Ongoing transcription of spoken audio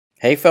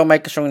Hey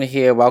filmmaker, Chung Dha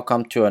here.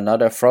 Welcome to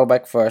another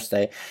Throwback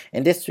Thursday.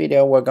 In this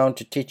video, we're going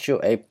to teach you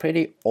a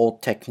pretty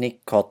old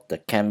technique called the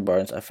Ken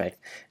Burns effect.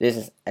 This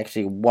is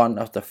actually one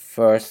of the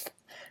first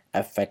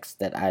effects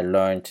that I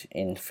learned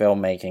in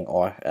filmmaking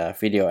or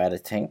video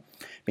editing,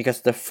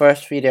 because the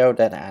first video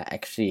that I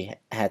actually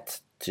had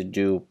to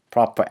do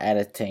proper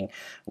editing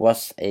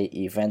was a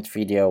event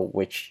video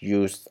which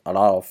used a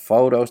lot of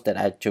photos that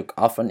I took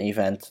of an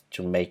event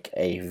to make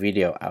a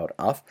video out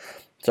of.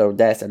 So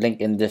there's a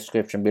link in the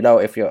description below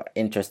if you're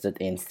interested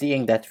in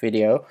seeing that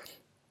video.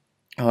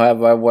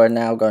 However, we're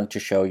now going to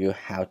show you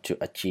how to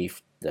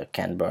achieve the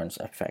Ken Burns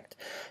effect.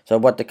 So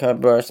what the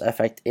Ken Burns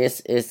effect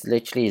is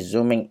literally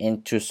zooming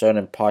into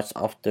certain parts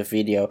of the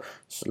video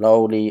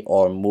slowly,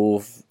 or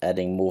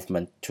adding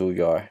movement to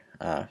your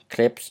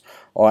clips,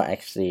 or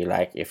actually,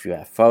 like if you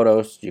have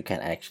photos, you can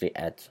actually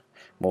add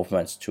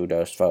movements to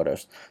those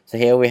photos. So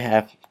here we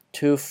have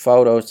two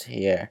photos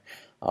here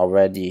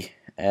already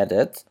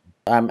added.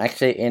 I'm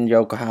actually in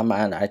Yokohama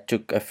and I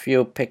took a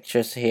few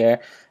pictures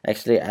here.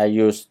 Actually, I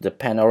used the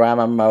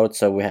panorama mode,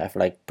 so we have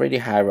like pretty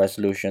high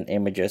resolution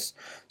images.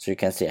 So you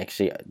can see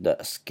actually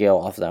the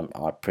scale of them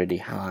are pretty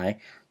high.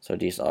 So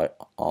these are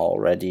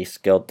already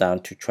scaled down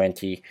to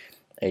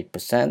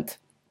 28%.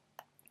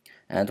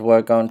 And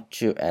we're going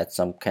to add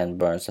some Ken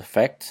Burns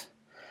effect.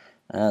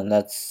 And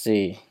let's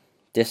see.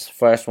 This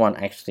first one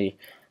actually,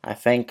 I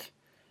think,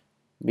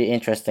 be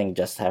interesting.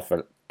 Just have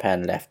a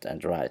pan left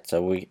and right.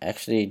 So we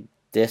actually,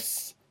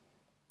 this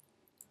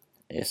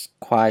is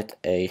quite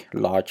a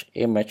large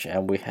image,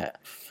 and we have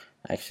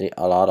actually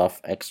a lot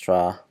of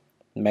extra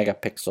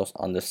megapixels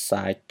on the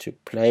side to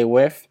play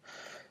with.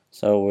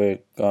 So we're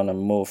gonna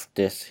move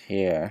this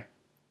here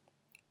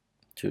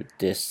to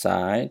this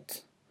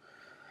side,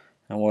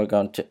 and we're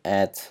going to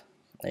add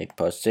a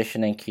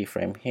positioning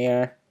keyframe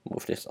here,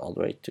 move this all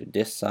the way to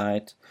this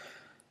side,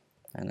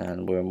 and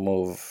then we'll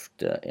move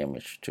the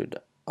image to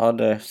the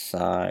other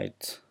side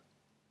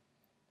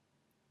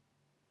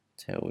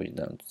till we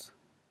don't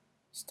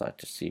start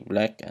to see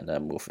black, and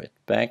then move it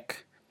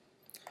back,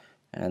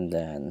 and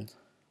then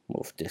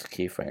move this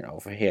keyframe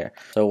over here.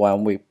 So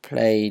when we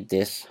play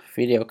this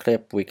video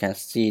clip, we can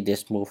see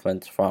this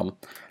movement from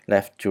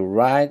left to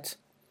right.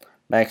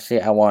 But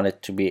actually, I want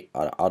it to be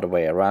the other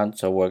way around,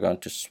 so we're going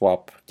to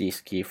swap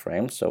these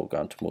keyframes. So we're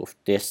going to move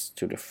this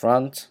to the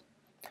front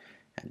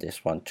and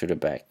this one to the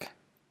back,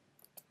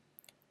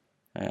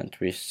 and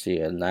we see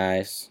a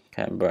nice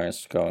Ken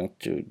Burns going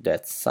to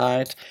that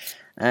side.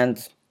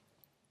 And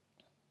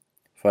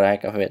for the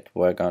heck of it,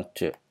 we're going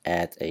to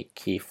add a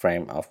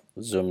keyframe of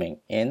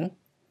zooming in.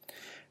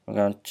 We're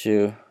going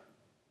to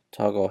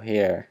toggle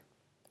here,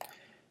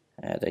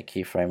 add a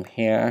keyframe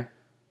here,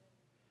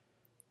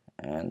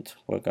 and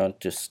we're going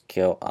to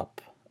scale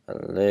up a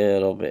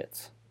little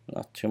bit,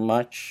 not too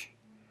much,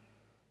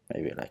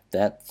 maybe like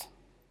that.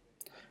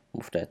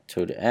 Move that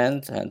to the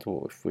end, and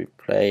if we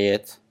play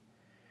it,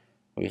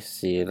 we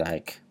see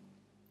like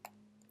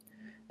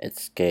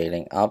it's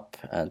scaling up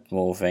and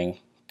moving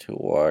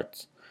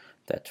towards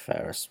that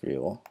Ferris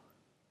wheel.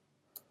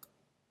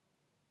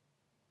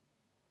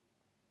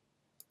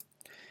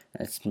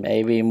 It's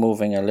maybe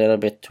moving a little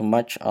bit too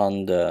much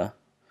on the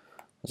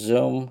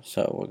zoom,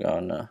 so we're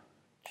gonna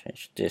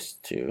change this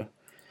to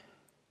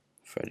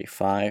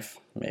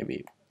 35.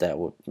 Maybe that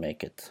would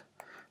make it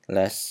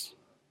less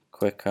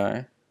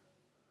quicker.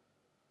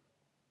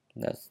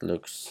 That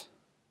looks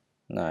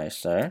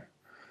nicer.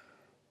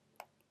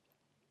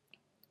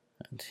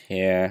 And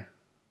here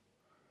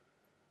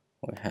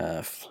we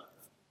have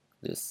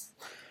this,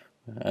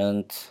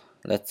 and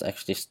let's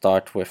actually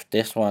start with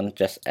this one,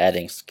 just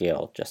adding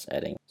scale, just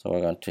adding. So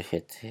we're going to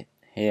hit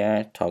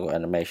here, toggle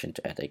animation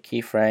to add a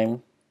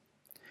keyframe,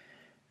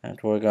 and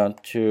we're going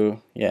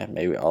to, yeah,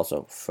 maybe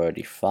also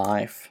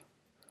 35,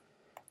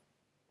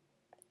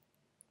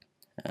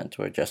 and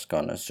we're just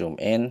gonna zoom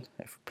in.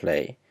 If we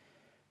play,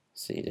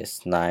 see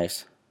this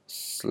nice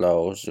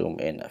slow zoom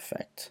in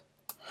effect.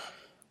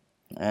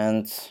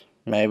 And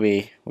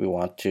maybe we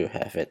want to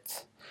have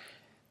it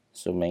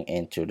zooming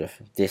into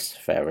this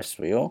Ferris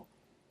wheel.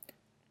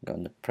 I'm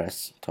gonna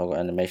press toggle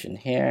animation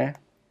here.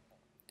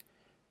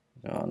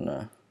 I'm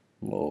gonna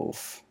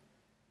move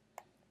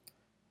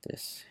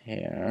this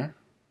here,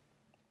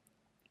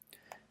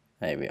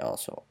 maybe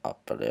also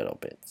up a little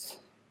bit.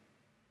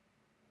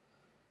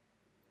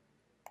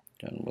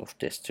 Then move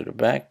this to the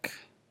back,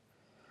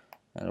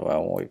 and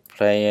when we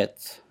play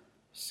it,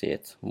 see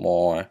it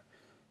more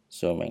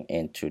zooming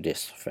into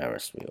this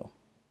Ferris wheel.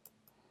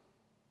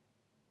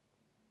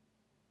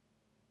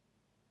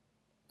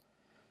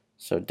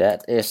 So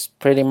that is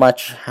pretty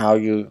much how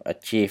you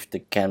achieve the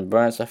Ken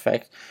Burns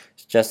effect.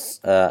 It's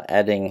just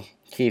adding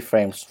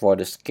keyframes for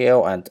the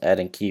scale and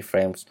adding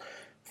keyframes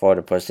for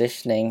the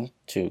positioning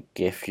to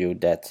give you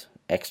that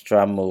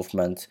extra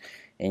movement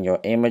in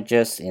your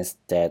images,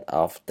 instead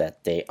of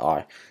that they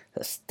are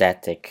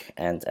static.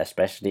 And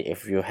especially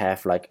if you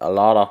have like a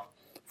lot of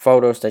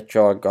photos that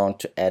you're going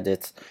to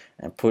edit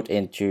and put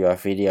into your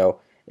video,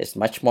 it's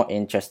much more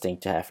interesting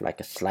to have like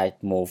a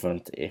slight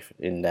movement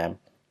in them,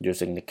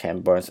 using the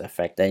Ken Burns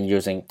effect and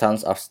using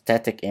tons of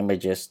static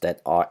images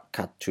that are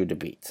cut to the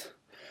beat.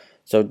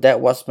 So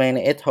that was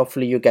mainly it.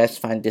 Hopefully you guys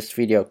find this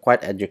video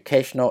quite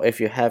educational.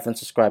 If you haven't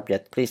subscribed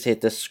yet, please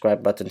hit the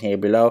subscribe button here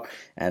below,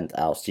 and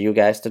I'll see you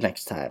guys the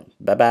next time.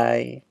 Bye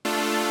bye.